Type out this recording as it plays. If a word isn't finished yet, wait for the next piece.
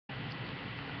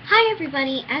Hi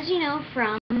everybody, as you know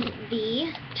from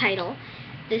the title,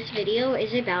 this video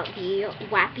is about the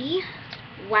Wappy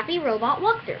Robot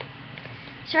walkthrough.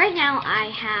 So right now I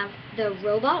have the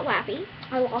Robot Wappy.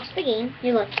 I lost the game.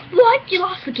 You're like, what? You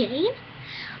lost the game?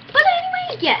 But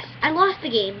anyway, yes, I lost the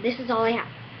game. This is all I have.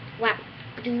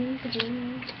 Wappy.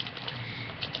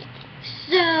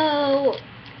 So,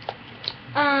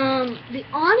 the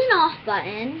on and off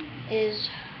button is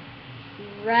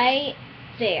right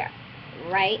there.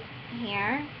 Right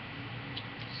here.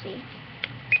 See?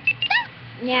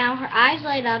 Now her eyes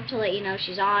light up to let you know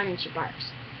she's on and she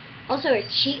barks. Also her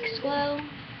cheeks glow.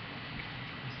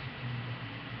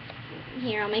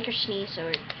 Here, I'll make her sneeze so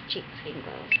her cheeks can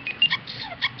glow.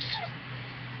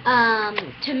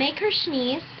 To make her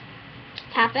sneeze,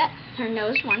 tap it, her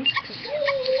nose once,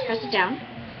 press it down.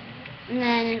 And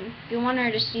then if you want her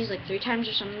to sneeze like 3 times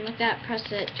or something like that,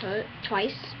 press it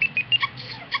twice.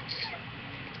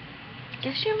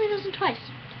 Guess she only does it twice.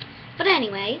 But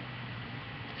anyway,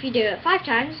 if you do it 5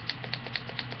 times,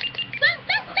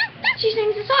 she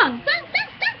sings a song.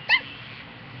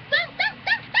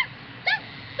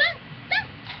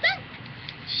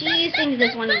 She sings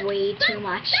this one way too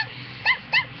much.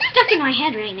 Stuck in my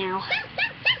head right now.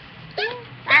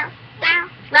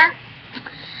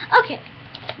 Okay,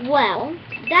 well,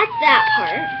 that's that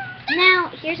part.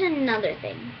 Now, here's another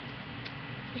thing.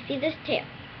 You see this tail?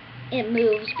 It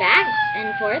moves back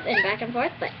and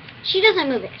forth, but she doesn't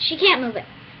move it. She can't move it.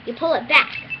 You pull it back.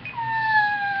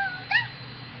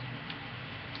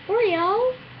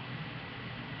 Oreo?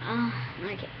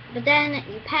 Okay. But then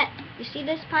you pet, you see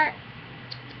this part?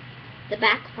 The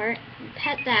back part. You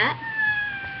pet that.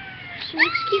 She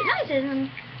makes cute noises.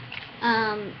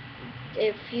 And,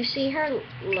 if you see her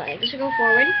legs go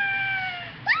forward,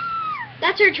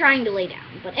 that's her trying to lay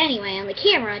down. But anyway, on the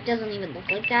camera, it doesn't even look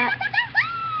like that.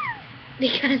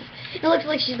 Because it looks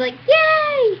like she's like,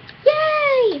 yay!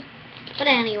 Yay! But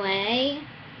anyway,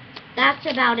 that's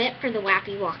about it for the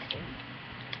Wappy walkthrough.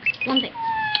 One thing.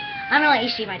 I'm gonna let you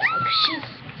see my dog.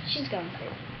 She's going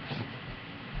crazy.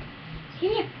 Come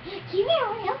here. Come here,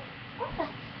 Oreo.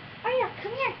 Oreo,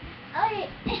 come here.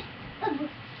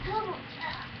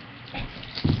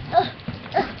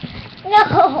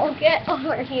 No, get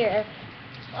over here.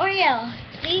 Oreo,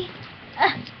 see?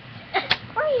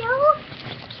 Oreo,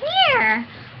 come here.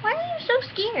 Why are you so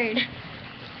scared?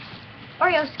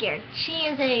 Oreo's scared. She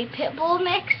is a pit bull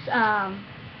mix. Come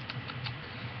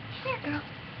here, girl.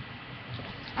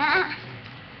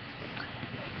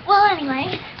 Well,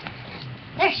 anyway,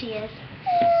 there she is.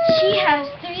 She has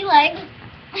 3 legs.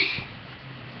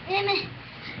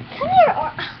 Come here,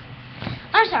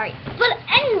 I'm sorry. But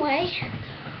anyway,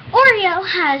 Oreo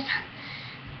has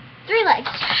 3 legs,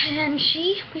 and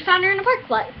we found her in a park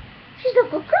lot. She's a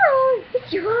good girl.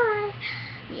 Yes, you are.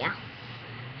 Yeah.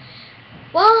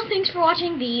 Well, thanks for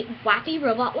watching the Wappy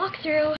Robot walkthrough.